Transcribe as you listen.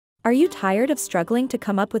Are you tired of struggling to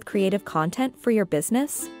come up with creative content for your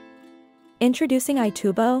business? Introducing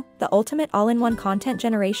Aitubo, the ultimate all-in-one content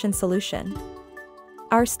generation solution.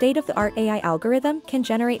 Our state-of-the-art AI algorithm can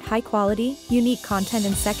generate high-quality, unique content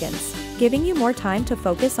in seconds, giving you more time to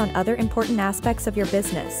focus on other important aspects of your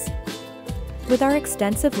business. With our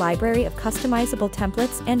extensive library of customizable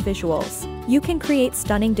templates and visuals, you can create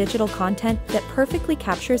stunning digital content that perfectly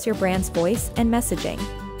captures your brand's voice and messaging.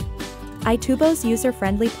 Aitubo's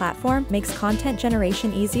user-friendly platform makes content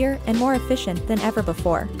generation easier and more efficient than ever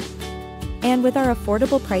before. And with our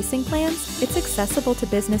affordable pricing plans, it's accessible to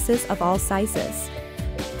businesses of all sizes.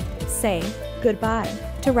 Say goodbye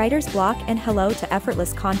to writer's block and hello to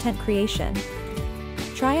effortless content creation.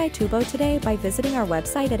 Try Aitubo today by visiting our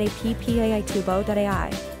website at appaitubo.ai.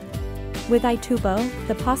 With Aitubo,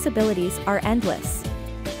 the possibilities are endless.